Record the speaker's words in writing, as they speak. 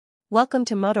Welcome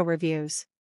to Moto Reviews.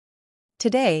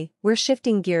 Today, we're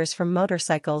shifting gears from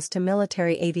motorcycles to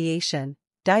military aviation,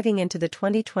 diving into the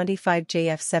 2025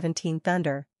 JF-17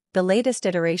 Thunder, the latest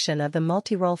iteration of the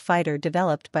multi-role fighter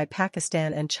developed by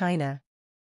Pakistan and China.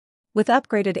 With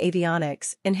upgraded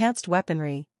avionics, enhanced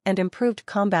weaponry, and improved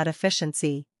combat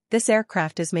efficiency, this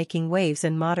aircraft is making waves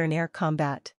in modern air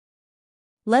combat.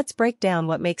 Let's break down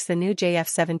what makes the new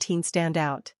JF-17 stand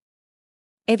out.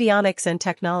 Avionics and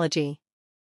technology.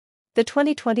 The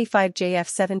 2025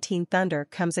 JF-17 Thunder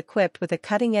comes equipped with a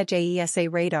cutting-edge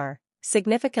AESA radar,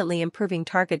 significantly improving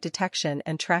target detection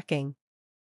and tracking.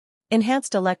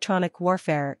 Enhanced electronic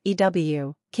warfare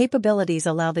 (EW) capabilities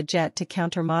allow the jet to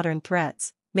counter modern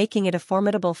threats, making it a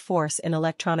formidable force in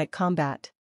electronic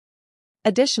combat.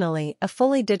 Additionally, a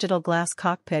fully digital glass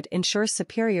cockpit ensures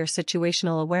superior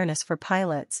situational awareness for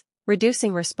pilots,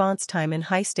 reducing response time in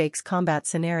high-stakes combat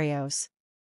scenarios.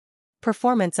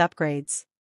 Performance upgrades.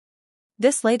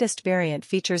 This latest variant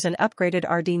features an upgraded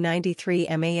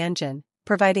RD-93MA engine,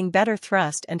 providing better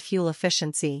thrust and fuel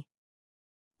efficiency.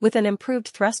 With an improved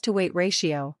thrust-to-weight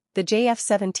ratio, the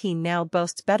JF-17 now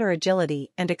boasts better agility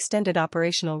and extended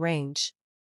operational range.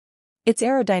 Its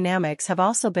aerodynamics have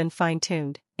also been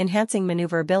fine-tuned, enhancing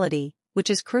maneuverability,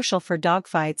 which is crucial for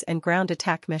dogfights and ground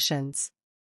attack missions.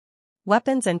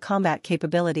 Weapons and combat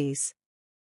capabilities.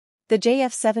 The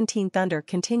JF-17 Thunder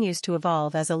continues to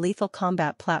evolve as a lethal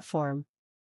combat platform.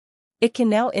 It can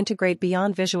now integrate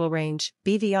beyond visual range,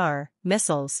 BVR,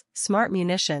 missiles, smart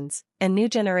munitions, and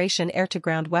new-generation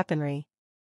air-to-ground weaponry.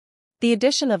 The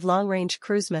addition of long-range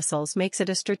cruise missiles makes it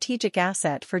a strategic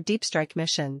asset for deep-strike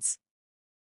missions.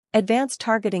 Advanced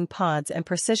targeting pods and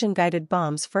precision-guided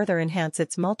bombs further enhance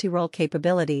its multi-role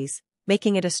capabilities,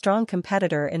 making it a strong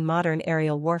competitor in modern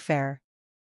aerial warfare.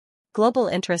 Global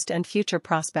interest and future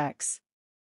prospects.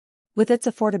 With its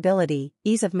affordability,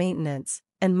 ease of maintenance,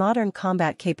 and modern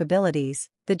combat capabilities,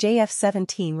 the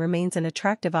JF-17 remains an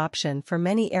attractive option for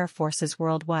many air forces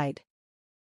worldwide.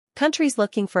 Countries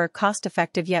looking for a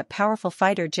cost-effective yet powerful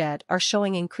fighter jet are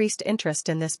showing increased interest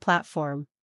in this platform.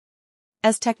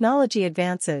 As technology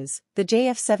advances, the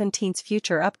JF-17's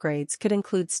future upgrades could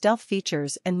include stealth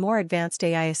features and more advanced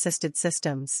AI-assisted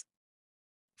systems.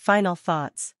 Final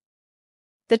thoughts.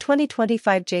 The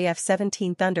 2025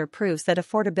 JF-17 Thunder proves that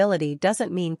affordability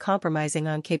doesn't mean compromising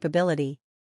on capability.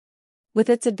 With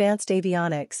its advanced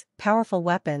avionics, powerful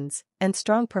weapons, and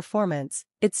strong performance,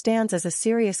 it stands as a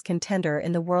serious contender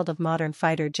in the world of modern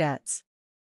fighter jets.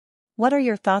 What are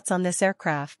your thoughts on this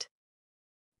aircraft?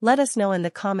 Let us know in the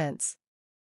comments.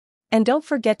 And don't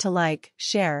forget to like,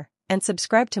 share, and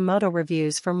subscribe to Moto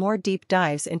Reviews for more deep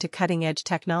dives into cutting-edge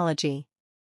technology.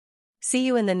 See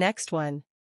you in the next one.